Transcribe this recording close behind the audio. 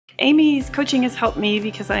Amy's coaching has helped me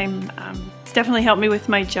because it's definitely helped me with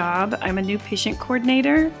my job. I'm a new patient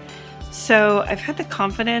coordinator. So I've had the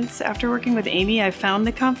confidence, after working with Amy, I've found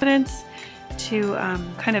the confidence to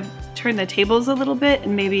kind of turn the tables a little bit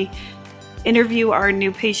and maybe interview our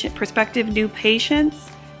prospective new patients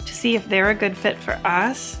to see if they're a good fit for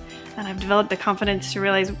us. And I've developed the confidence to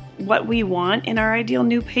realize what we want in our ideal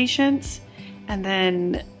new patients, and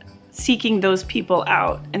then seeking those people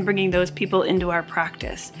out and bringing those people into our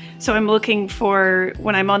practice. So I'm looking for,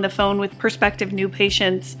 when I'm on the phone with prospective new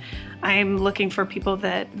patients, I'm looking for people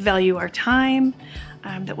that value our time,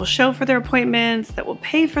 that will show for their appointments, that will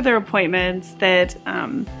pay for their appointments, that,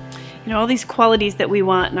 all these qualities that we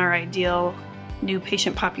want in our ideal new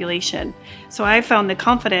patient population. So I found the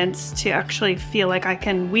confidence to actually feel like I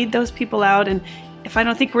can weed those people out, and if I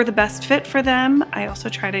don't think we're the best fit for them, I also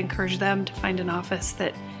try to encourage them to find an office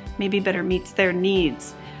that maybe better meets their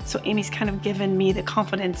needs. So Amy's kind of given me the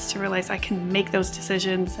confidence to realize I can make those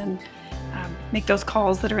decisions and make those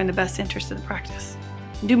calls that are in the best interest of the practice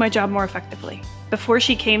and do my job more effectively. Before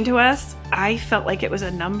she came to us, I felt like it was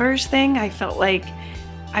a numbers thing. I felt like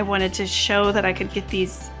I wanted to show that I could get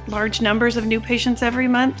these large numbers of new patients every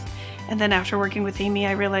month. And then after working with Amy,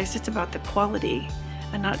 I realized it's about the quality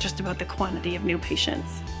and not just about the quantity of new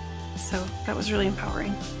patients. So that was really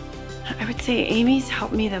empowering. I would say Amy's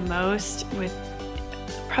helped me the most with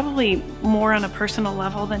probably more on a personal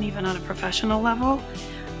level than even on a professional level.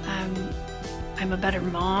 I'm a better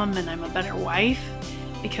mom and I'm a better wife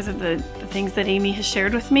because of the things that Amy has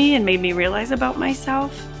shared with me and made me realize about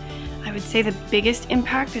myself. I would say the biggest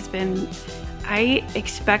impact has been I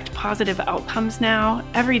expect positive outcomes now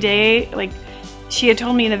every day. Like she had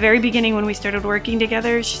told me in the very beginning when we started working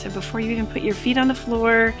together, she said, before you even put your feet on the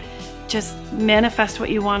floor, just manifest what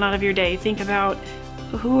you want out of your day. Think about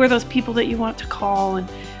who are those people that you want to call, and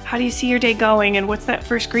how do you see your day going, and what's that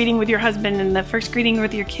first greeting with your husband and the first greeting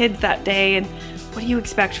with your kids that day, and what do you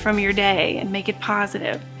expect from your day, and make it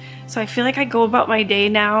positive. So I feel like I go about my day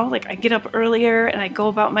now, like I get up earlier and I go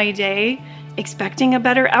about my day expecting a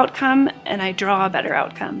better outcome, and I draw a better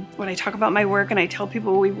outcome. When I talk about my work and I tell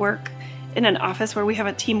people we work in an office where we have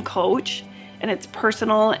a team coach, and it's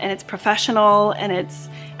personal and it's professional and it's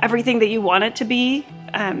everything that you want it to be,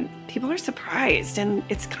 people are surprised, and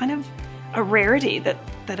it's kind of a rarity that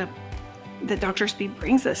Dr. Speed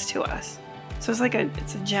brings this to us. So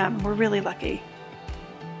it's a gem. We're really lucky.